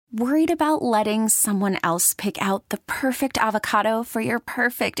Worried about letting someone else pick out the perfect avocado for your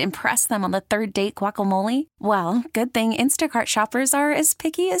perfect impress them on the third date guacamole? Well, good thing Instacart shoppers are as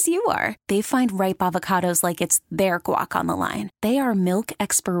picky as you are. They find ripe avocados like it's their guac on the line. They are milk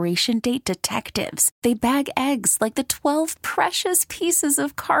expiration date detectives. They bag eggs like the 12 precious pieces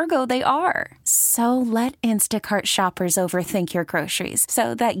of cargo they are. So let Instacart shoppers overthink your groceries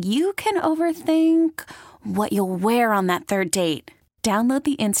so that you can overthink what you'll wear on that third date. Download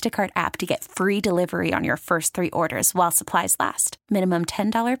the Instacart app to get free delivery on your first 3 orders while supplies last. Minimum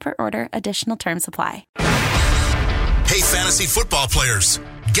 $10 per order. Additional terms apply. Hey, fantasy football players.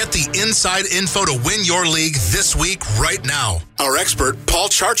 Get the inside info to win your league this week right now. Our expert, Paul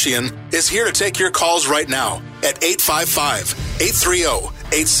Charchian, is here to take your calls right now at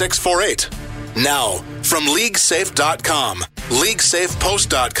 855-830-8648. Now, from LeagueSafe.com,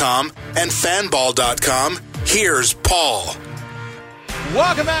 LeagueSafePost.com, and FanBall.com, here's Paul.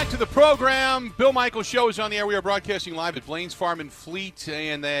 Welcome back to the program. Bill Michaels Show is on the air. We are broadcasting live at Blaine's Farm in Fleet,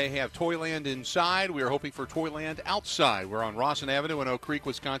 and they have Toyland inside. We are hoping for Toyland outside. We're on Rawson Avenue in Oak Creek,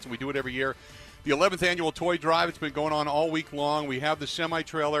 Wisconsin. We do it every year. The 11th annual toy drive. It's been going on all week long. We have the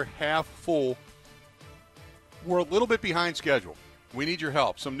semi-trailer half full. We're a little bit behind schedule. We need your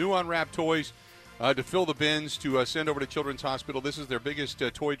help. Some new unwrapped toys to fill the bins to send over to Children's Hospital. This is their biggest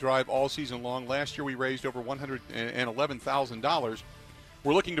toy drive all season long. Last year we raised over $111,000.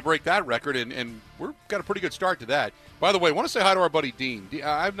 We're looking to break that record, and we've got a pretty good start to that. By the way, I want to say hi to our buddy Dean.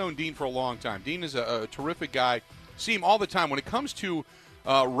 I've known Dean for a long time. Dean is a terrific guy. See him all the time. When it comes to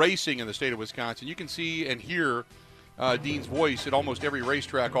racing in the state of Wisconsin, you can see and hear Dean's voice at almost every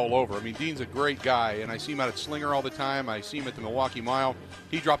racetrack all over. I mean, Dean's a great guy, and I see him out at Slinger all the time. I see him at the Milwaukee Mile.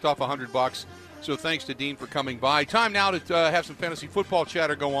 He dropped off $100, so thanks to Dean for coming by. Time now to have some fantasy football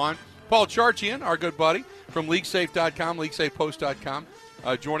chatter go on. Paul Charchian, our good buddy from LeagueSafe.com, LeagueSafePost.com.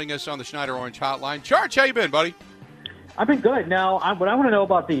 Joining us on the Schneider Orange Hotline. Charch, how you been, buddy? I've been good. Now, what I want to know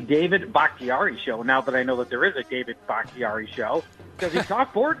about the David Bakhtiari show, now that I know that there is a David Bakhtiari show, does he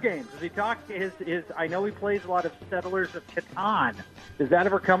talk board games? Does he talk his I know he plays a lot of Settlers of Catan. Does that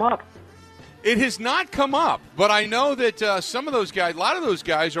ever come up? It has not come up, but I know that some of those guys, a lot of those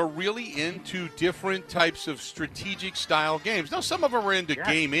guys are really into different types of strategic style games. Now, some of them are into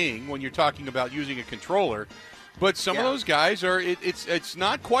gaming when you're talking about using a controller. But some of those guys are, it's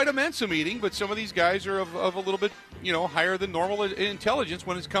not quite a Mensa meeting, but some of these guys are of a little bit, higher than normal intelligence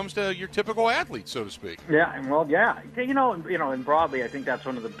when it comes to your typical athlete, so to speak. Yeah, well, yeah. And broadly, I think that's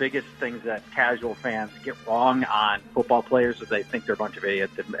one of the biggest things that casual fans get wrong on football players is they think they're a bunch of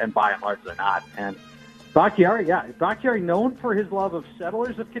idiots, and by and large, they're not. And Bakhtiari known for his love of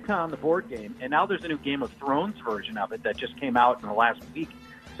Settlers of Catan, the board game, and now there's a new Game of Thrones version of it that just came out in the last week.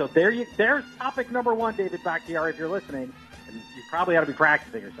 So there's topic number one, David Bakhtiari, if you're listening. And you probably ought to be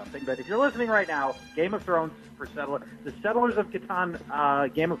practicing or something. But if you're listening right now, Game of Thrones for the Settlers of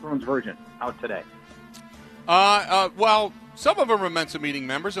Catan Game of Thrones version out today. Well, some of them are Mensa meeting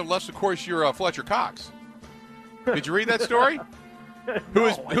members, unless, of course, you're Fletcher Cox. Did you read that story? I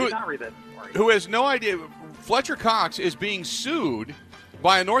did not read that story. Who has no idea. Fletcher Cox is being sued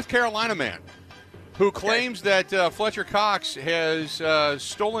by a North Carolina man who claims that Fletcher Cox has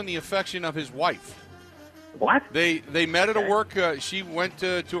stolen the affection of his wife. What? They met at a work. She went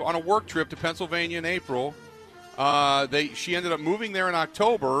on a work trip to Pennsylvania in April. She ended up moving there in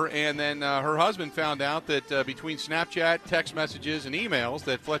October, and then her husband found out that between Snapchat, text messages, and emails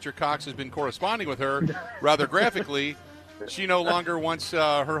that Fletcher Cox has been corresponding with her rather graphically. She no longer wants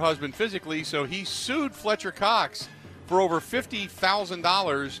her husband physically, so he sued Fletcher Cox for over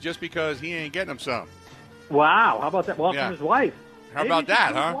 $50,000 just because he ain't getting him some. Wow, how about that? Well, from his wife. How about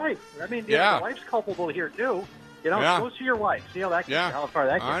that, huh? His wife. I mean, the wife's culpable here too. Go see your wife. See how that gets. How far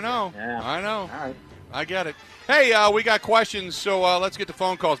that gets. I know. Yeah. I know. All right. I get it. Hey, we got questions, so let's get to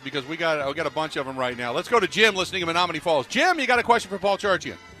phone calls because we got a bunch of them right now. Let's go to Jim, listening in Menominee Falls. Jim, you got a question for Paul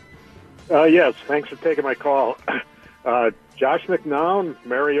Charchian? Yes, thanks for taking my call. Josh McNown,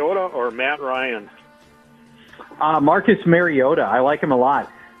 Mariota, or Matt Ryan? Marcus Mariota. I like him a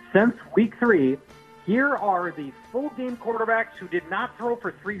lot. Since week 3, here are the full-game quarterbacks who did not throw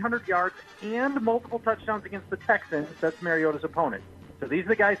for 300 yards and multiple touchdowns against the Texans. That's Mariota's opponent. So these are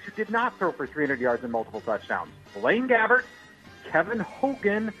the guys who did not throw for 300 yards and multiple touchdowns. Blaine Gabbert, Kevin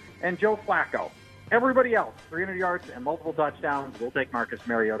Hogan, and Joe Flacco. Everybody else, 300 yards and multiple touchdowns. We'll take Marcus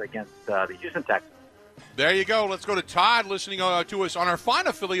Mariota against the Houston Texans. There you go. Let's go to Todd listening to us on our fine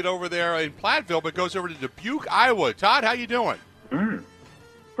affiliate over there in Platteville, but goes over to Dubuque, Iowa. Todd, how you doing?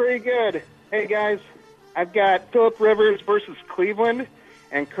 Pretty good. Hey, guys, I've got Phillip Rivers versus Cleveland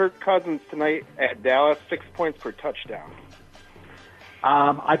and Kirk Cousins tonight at Dallas, 6 points per touchdown.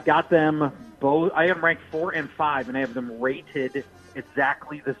 I've got them both. I have them ranked 4 and 5, and I have them rated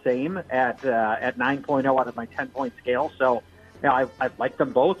exactly the same at 9.0 out of my 10-point scale. So, I like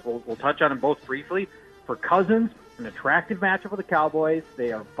them both. We'll touch on them both briefly. For Cousins, an attractive matchup with the Cowboys.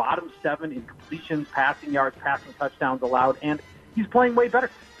 They are bottom 7 in completions, passing yards, passing touchdowns allowed, and he's playing way better.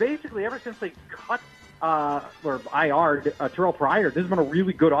 Basically, ever since they cut or IR'd Terrell Pryor, this has been a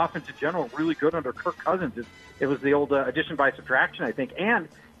really good offense in general, really good under Kirk Cousins. It was the old addition by subtraction, I think. And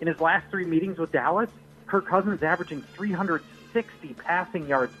in his last 3 meetings with Dallas, Kirk Cousins is averaging 360 passing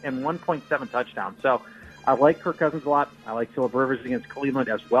yards and 1.7 touchdowns. So I like Kirk Cousins a lot. I like Phillip Rivers against Cleveland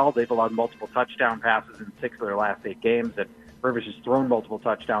as well. They've allowed multiple touchdown passes in 6 of their last 8 games, and Rivers has thrown multiple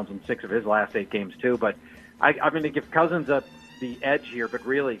touchdowns in 6 of his last 8 games too. But I'm going to give Cousins the edge here, but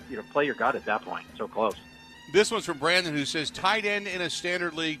really, play your gut at that point. So close. This one's from Brandon, who says tight end in a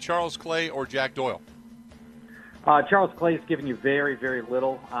standard league, Charles Clay or Jack Doyle? Charles Clay's given you very, very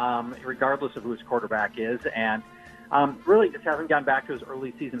little, regardless of who his quarterback is, and really just hasn't gone back to his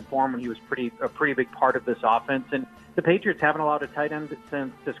early season form when he was a pretty big part of this offense. And the Patriots haven't allowed a tight end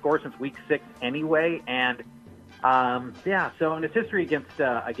to score since week 6 anyway, and so in his history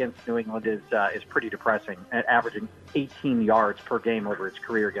against New England is pretty depressing, at averaging 18 yards per game over his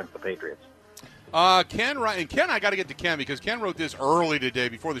career against the Patriots. Ken, I got to get to Ken because Ken wrote this early today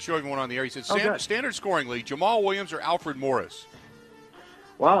before the show even went on the air. He said, standard scoring league, Jamal Williams or Alfred Morris?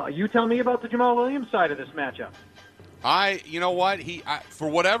 Well, you tell me about the Jamal Williams side of this matchup. You know what? For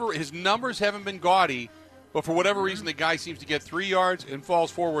whatever, his numbers haven't been gaudy, but for whatever reason, the guy seems to get 3 yards and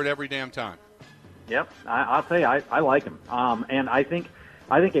falls forward every damn time. Yep, I'll tell you, I like him, and I think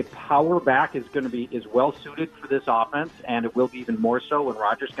a power back is well suited for this offense, and it will be even more so when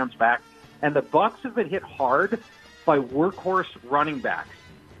Rodgers comes back. And the Bucs have been hit hard by workhorse running backs,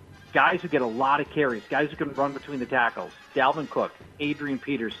 guys who get a lot of carries, guys who can run between the tackles. Dalvin Cook, Adrian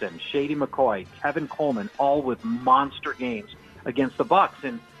Peterson, Shady McCoy, Kevin Coleman, all with monster games against the Bucs,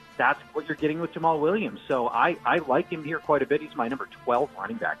 and that's what you're getting with Jamal Williams. So I like him here quite a bit. He's my number 12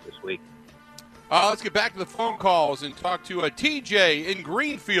 running back this week. Let's get back to the phone calls and talk to TJ in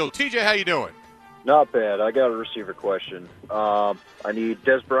Greenfield. TJ, how you doing? Not bad. I got a receiver question. I need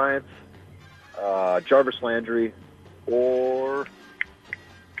Des Bryant, Jarvis Landry, or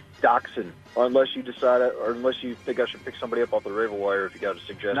Doxson. Unless you decide, or unless you think I should pick somebody up off the waiver wire, if you got a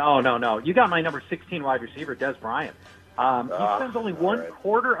suggestion. No. You got my number 16 wide receiver, Des Bryant. He spends only one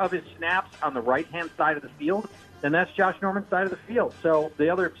quarter of his snaps on the right-hand side of the field, and that's Josh Norman's side of the field. So the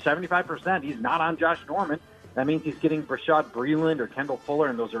other 75%, he's not on Josh Norman. That means he's getting Rashad Breeland or Kendall Fuller,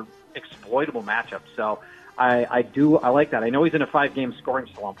 and those are exploitable matchups. So I like that. I know he's in a 5-game scoring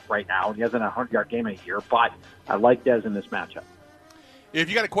slump right now. He hasn't a 100-yard game in a year, but I like Des in this matchup. If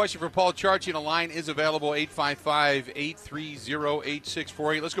you got a question for Paul Charchian, a line is available,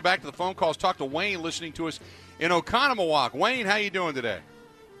 855-830-8648. Let's go back to the phone calls. Talk to Wayne listening to us in Oconomowoc. Wayne, how you doing today?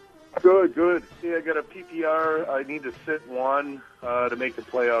 Good. Yeah, I got a PPR. I need to sit one to make the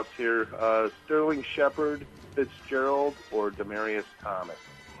playoffs here. Sterling Shepard, Fitzgerald, or Demaryius Thomas?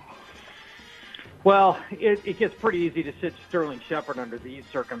 Well, it gets pretty easy to sit Sterling Shepard under these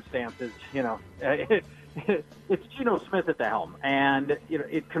circumstances. It's Geno Smith at the helm, and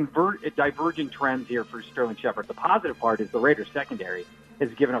it diverging trends here for Sterling Shepard. The positive part is the Raiders secondary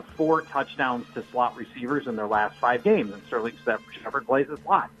has given up 4 touchdowns to slot receivers in their last 5 games, and Sterling Shepard plays the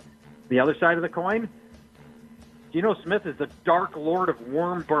slot. The other side of the coin, Geno Smith is the dark lord of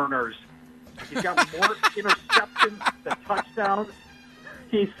worm burners. He's got more interceptions than touchdowns.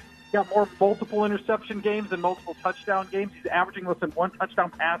 He's got more multiple interception games than multiple touchdown games. He's averaging less than 1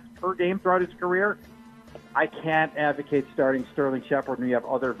 touchdown pass per game throughout his career. I can't advocate starting Sterling Shepard when you have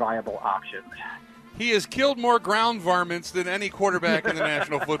other viable options. He has killed more ground varmints than any quarterback in the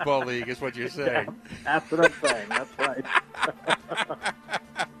National Football League, is what you're saying. Yeah, that's what I'm saying. That's right.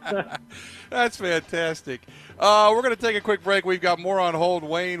 That's fantastic. We're going to take a quick break. We've got more on hold.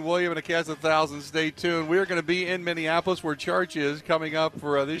 Wayne, William, and a cast of thousands. Stay tuned. We're going to be in Minneapolis, where Charch is, coming up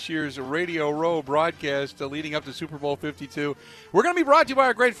for this year's Radio Row broadcast leading up to Super Bowl 52. We're going to be brought to you by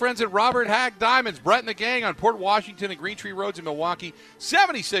our great friends at Robert Hag Diamonds. Brett and the gang on Port Washington and Green Tree Roads in Milwaukee.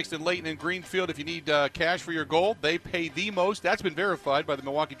 76th and Layton and Greenfield. If you need cash for your gold, they pay the most. That's been verified by the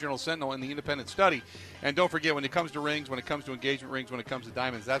Milwaukee Journal Sentinel in the independent study. And don't forget, when it comes to rings, when it comes to engagement rings, when it comes to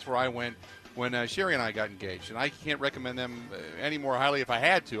diamonds, that's where I went when Sherry and I got engaged. And I can't recommend them any more highly if I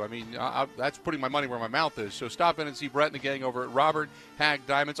had to. I mean, that's putting my money where my mouth is. So stop in and see Brett and the gang over at Robert Hag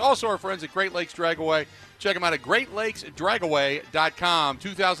Diamonds. Also, our friends at Great Lakes Dragaway. Check them out at GreatLakesDragaway.com.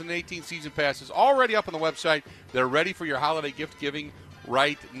 2018 season passes already up on the website. They're ready for your holiday gift giving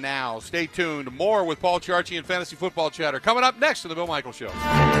right now. Stay tuned. More with Paul Charchian Fantasy Football Chatter coming up next on the Bill Michaels Show.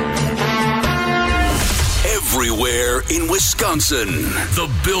 Everywhere in Wisconsin,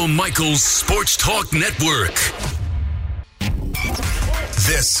 the Bill Michaels Sports Talk Network.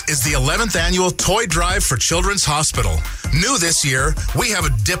 This is the 11th annual Toy Drive for Children's Hospital. New this year, we have a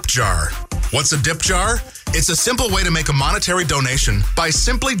dip jar. What's a dip jar? It's a simple way to make a monetary donation by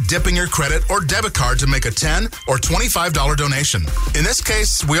simply dipping your credit or debit card to make a $10 or $25 donation. In this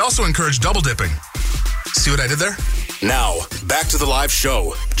case, we also encourage double dipping. See what I did there? Now, back to the live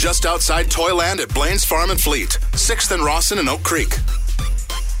show, just outside Toyland at Blaine's Farm and Fleet, 6th and Rawson and Oak Creek.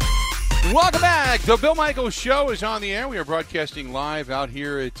 Welcome back. The Bill Michaels Show is on the air. We are broadcasting live out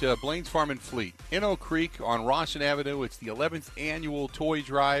here at Blaine's Farm and Fleet in Oak Creek on Rawson Avenue. It's the 11th annual Toy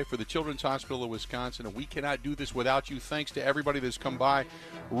Drive for the Children's Hospital of Wisconsin, and we cannot do this without you. Thanks to everybody that's come by.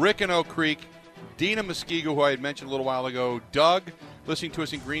 Rick in Oak Creek, Dina Muskego, who I had mentioned a little while ago, Doug, listening to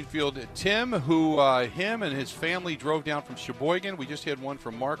us in Greenfield, Tim, who him and his family drove down from Sheboygan. We just had one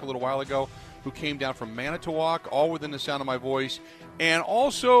from Mark a little while ago, who came down from Manitowoc, all within the sound of my voice. And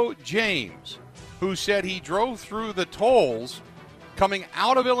also James, who said he drove through the tolls coming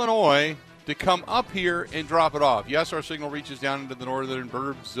out of Illinois to come up here and drop it off. Yes, our signal reaches down into the northern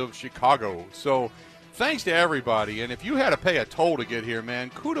burbs of Chicago. So thanks to everybody. And if you had to pay a toll to get here,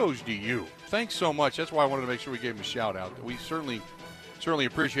 man, kudos to you. Thanks so much. That's why I wanted to make sure we gave him a shout out. We certainly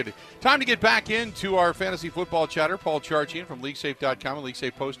appreciate it. Time to get back into our fantasy football chatter. Paul Charchian from LeagueSafe.com and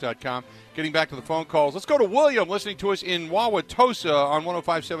LeagueSafePost.com. Getting back to the phone calls. Let's go to William, listening to us in Wauwatosa on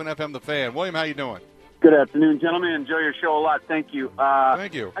 105.7 FM The Fan. William, how you doing? Good afternoon, gentlemen. Enjoy your show a lot. Thank you.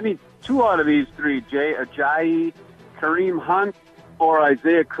 Thank you. I mean, two out of these three, Jay Ajayi, Kareem Hunt, or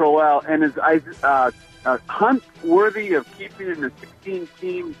Isaiah Crowell. And is Hunt worthy of keeping in the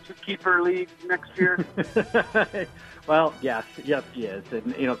 16-team two-keeper league next year? Well, yes, he is.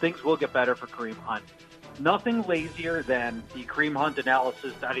 And, things will get better for Kareem Hunt. Nothing lazier than the Kareem Hunt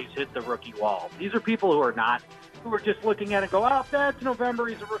analysis that he's hit the rookie wall. These are people who are just looking at it and go, oh, that's November,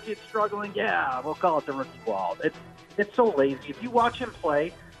 he's a rookie, it's struggling. Yeah, we'll call it the rookie wall. It's so lazy. If you watch him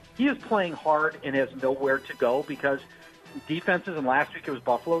play, he is playing hard and has nowhere to go because defenses, and last week it was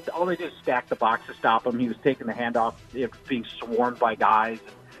Buffalo, all they did is stack the box to stop him. He was taking the handoff, being swarmed by guys.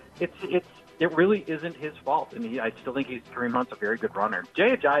 It really isn't his fault, and I still think Kareem Hunt's a very good runner.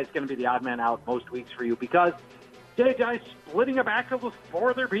 Jay Ajayi is going to be the odd man out most weeks for you because Jay Ajayi is splitting a backfield with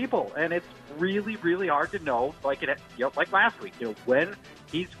four other people, and it's really, really hard to know, like last week, when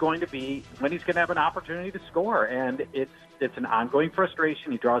he's going to have an opportunity to score, and it's an ongoing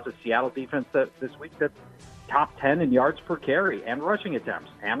frustration. He draws a Seattle defense this week that's top 10 in yards per carry and rushing attempts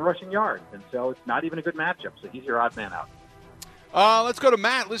and rushing yards, and so it's not even a good matchup. So he's your odd man out. Let's go to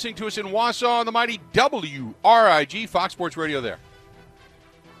Matt, listening to us in Wausau on the mighty WRIG, Fox Sports Radio there.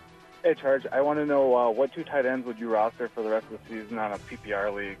 Hey, Charge, I want to know what two tight ends would you roster for the rest of the season on a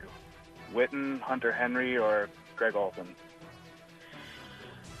PPR league? Witten, Hunter Henry, or Greg Olsen?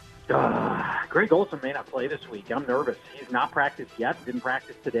 Greg Olsen may not play this week. I'm nervous. He's not practiced yet. Didn't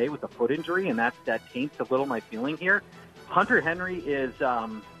practice today with a foot injury, and that taints a little my feeling here. Hunter Henry he's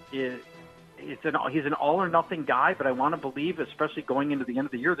an all-or-nothing guy, but I want to believe, especially going into the end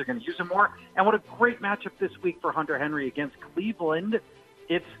of the year, they're going to use him more. And what a great matchup this week for Hunter Henry against Cleveland.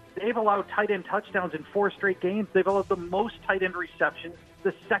 They've allowed tight end touchdowns in 4 straight games. They've allowed the most tight end receptions,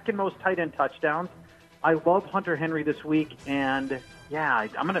 the second most tight end touchdowns. I love Hunter Henry this week, and yeah,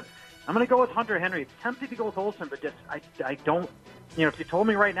 I'm gonna go with Hunter Henry. It's tempting to go with Olsen, but just I don't. If you told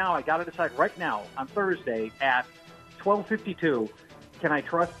me right now, I got to decide right now on Thursday at 12:52. Can I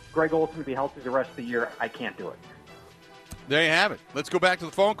trust Greg Olsen to be healthy the rest of the year? I can't do it. There you have it. Let's go back to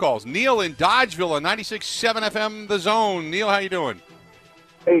the phone calls. Neil in Dodgeville on 96.7 FM The Zone. Neil, how you doing?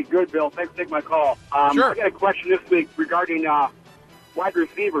 Hey, good, Bill. Thanks for taking my call. Sure. I got a question this week regarding wide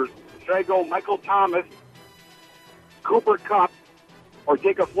receivers. Should I go Michael Thomas, Cooper Kupp, or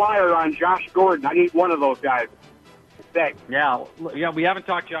take a flyer on Josh Gordon? I need one of those guys. Thanks. Yeah, we haven't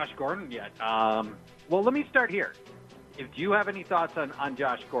talked Josh Gordon yet. Well, let me start here. Do you have any thoughts on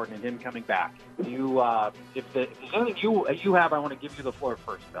Josh Gordon and him coming back? If there's anything you have, I want to give you the floor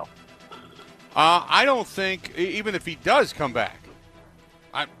first, Bill. I don't think, even if he does come back,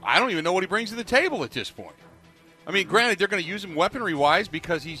 I don't even know what he brings to the table at this point. I mean, granted, they're going to use him weaponry-wise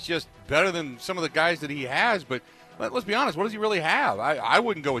because he's just better than some of the guys that he has, but let's be honest, what does he really have? I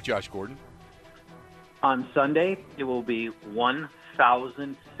wouldn't go with Josh Gordon. On Sunday, it will be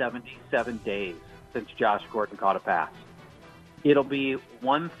 1,077 days since Josh Gordon caught a pass. It'll be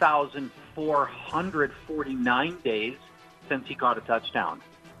 1,449 days since he caught a touchdown.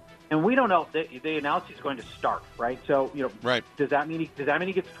 And we don't know. They announced he's going to start, right? So, right. Does that mean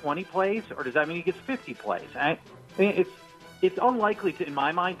he gets 20 plays, or does that mean he gets 50 plays? I mean, it's unlikely, in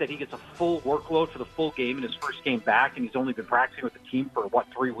my mind, that he gets a full workload for the full game in his first game back, and he's only been practicing with the team for,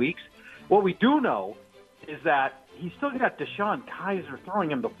 3 weeks? What we do know is that he's still got Deshaun Kaiser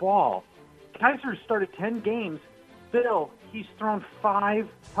throwing him the ball. Kaiser started 10 games. Bill, he's thrown 5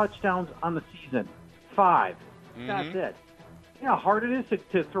 touchdowns on the season. 5. Mm-hmm. That's it. You know how hard it is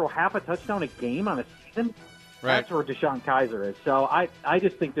to throw half a touchdown a game on a season? Right. That's where Deshaun Kaiser is. So I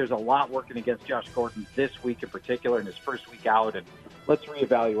just think there's a lot working against Josh Gordon this week in particular, in his first week out, and let's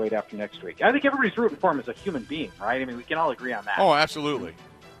reevaluate after next week. I think everybody's rooting for him as a human being, right? I mean, we can all agree on that. Oh, absolutely.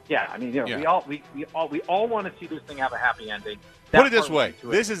 Yeah, I mean, we all want to see this thing have a happy ending. Put it this way,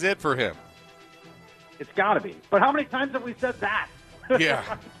 this is it for him. It's got to be. But how many times have we said that?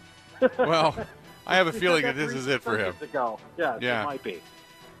 Yeah. Well, I have a feeling that this is it for him. Yeah, it might be.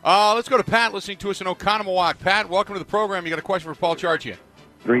 Let's go to Pat, listening to us in Oconomowoc. Pat, welcome to the program. You got a question for Paul Charchian.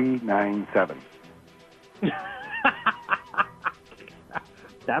 397.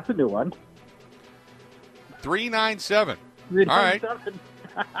 That's a new one. 397. 397. All right.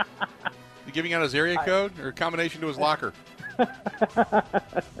 You giving out his area code or a combination to his locker?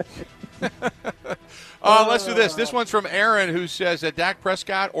 Let's do this. This one's from Aaron, who says that Dak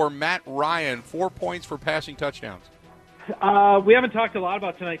Prescott or Matt Ryan, 4 points for passing touchdowns. We haven't talked a lot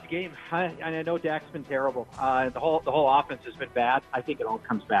about tonight's game. I know Dak's been terrible. The whole offense has been bad. I think it all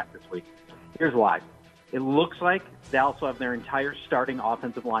comes back this week. Here's why. It looks like they also have their entire starting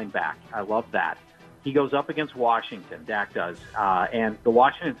offensive line back. I love that. He goes up against Washington, Dak does. And the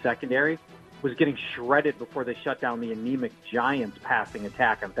Washington secondary was getting shredded before they shut down the anemic Giants passing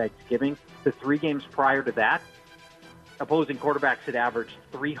attack on Thanksgiving. The 3 games prior to that, opposing quarterbacks had averaged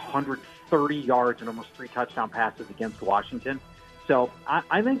 330 yards and almost 3 touchdown passes against Washington. So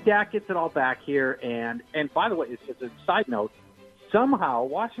I think Dak gets it all back here. And by the way, it's a side note, somehow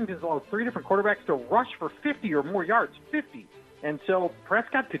Washington's allowed 3 different quarterbacks to rush for 50 or more yards, 50. And so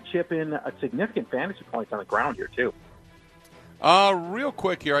Prescott could chip in a significant fantasy points on the ground here, too. Real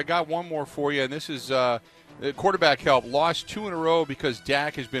quick here, I got one more for you, and this is quarterback help. Lost 2 in a row because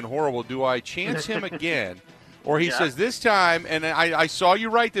Dak has been horrible. Do I chance him again? Or he says this time, and I saw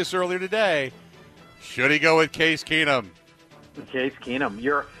you write this earlier today, should he go with Case Keenum? Case Keenum.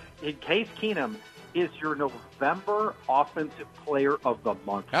 Case Keenum is your November Offensive Player of the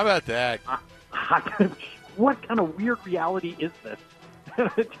Month. How about that? What kind of weird reality is this?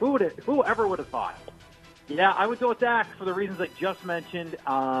 Whoever would have thought? Yeah, I would go with Dak for the reasons I just mentioned.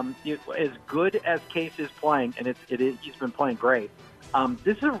 As good as Case is playing, and he's been playing great,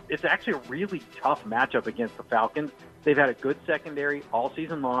 it's actually a really tough matchup against the Falcons. They've had a good secondary all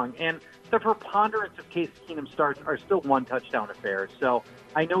season long, and the preponderance of Case Keenum starts are still 1-touchdown affairs. So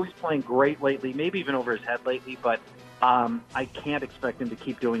I know he's playing great lately, maybe even over his head lately, but I can't expect him to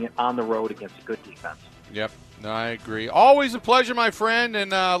keep doing it on the road against a good defense. Yep, no, I agree. Always a pleasure, my friend,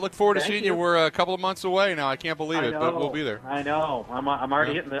 and look forward to seeing you. We're a couple of months away now. I can't believe it, but we'll be there. I know. I'm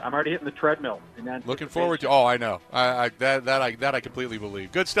already hitting the treadmill. Looking forward to. Oh, I know. That I completely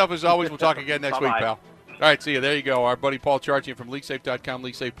believe. Good stuff as always. We'll talk again next week, pal. All right, see you. There you go. Our buddy Paul Charchian from LeagueSafe.com,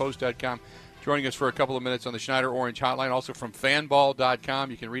 LeagueSafePost.com, joining us for a couple of minutes on the Schneider Orange Hotline. Also from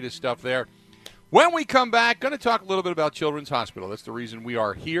Fanball.com. You can read his stuff there. When we come back, going to talk a little bit about Children's Hospital. That's the reason we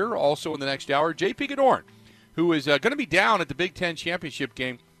are here. Also in the next hour, J.P. Goodorn, who is going to be down at the Big Ten Championship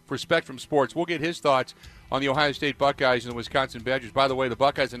game for Spectrum Sports. We'll get his thoughts on the Ohio State Buckeyes and the Wisconsin Badgers. By the way, the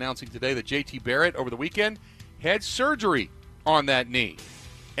Buckeyes announcing today that J.T. Barrett, over the weekend, had surgery on that knee.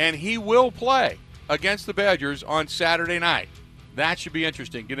 And he will play against the Badgers on Saturday night. That should be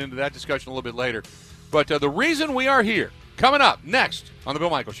interesting. Get into that discussion a little bit later. But the reason we are here, coming up next on The Bill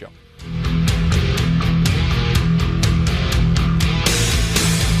Michaels Show.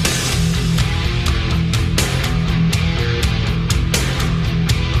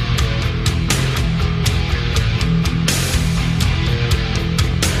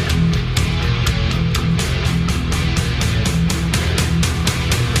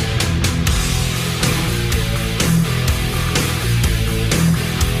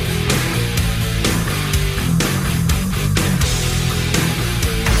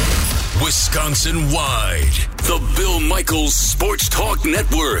 Wisconsin-wide, the Bill Michaels Sports Talk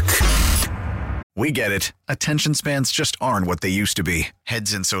Network. We get it. Attention spans just aren't what they used to be.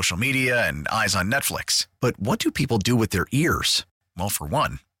 Heads in social media and eyes on Netflix. But what do people do with their ears? Well, for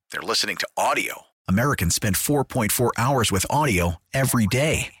one, they're listening to audio. Americans spend 4.4 hours with audio every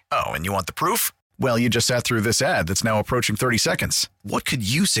day. Oh, and you want the proof? Well, you just sat through this ad that's now approaching 30 seconds. What could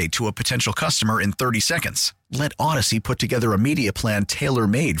you say to a potential customer in 30 seconds? Let Odyssey put together a media plan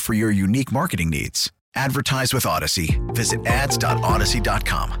tailor-made for your unique marketing needs. Advertise with Odyssey. Visit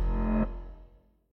ads.odyssey.com.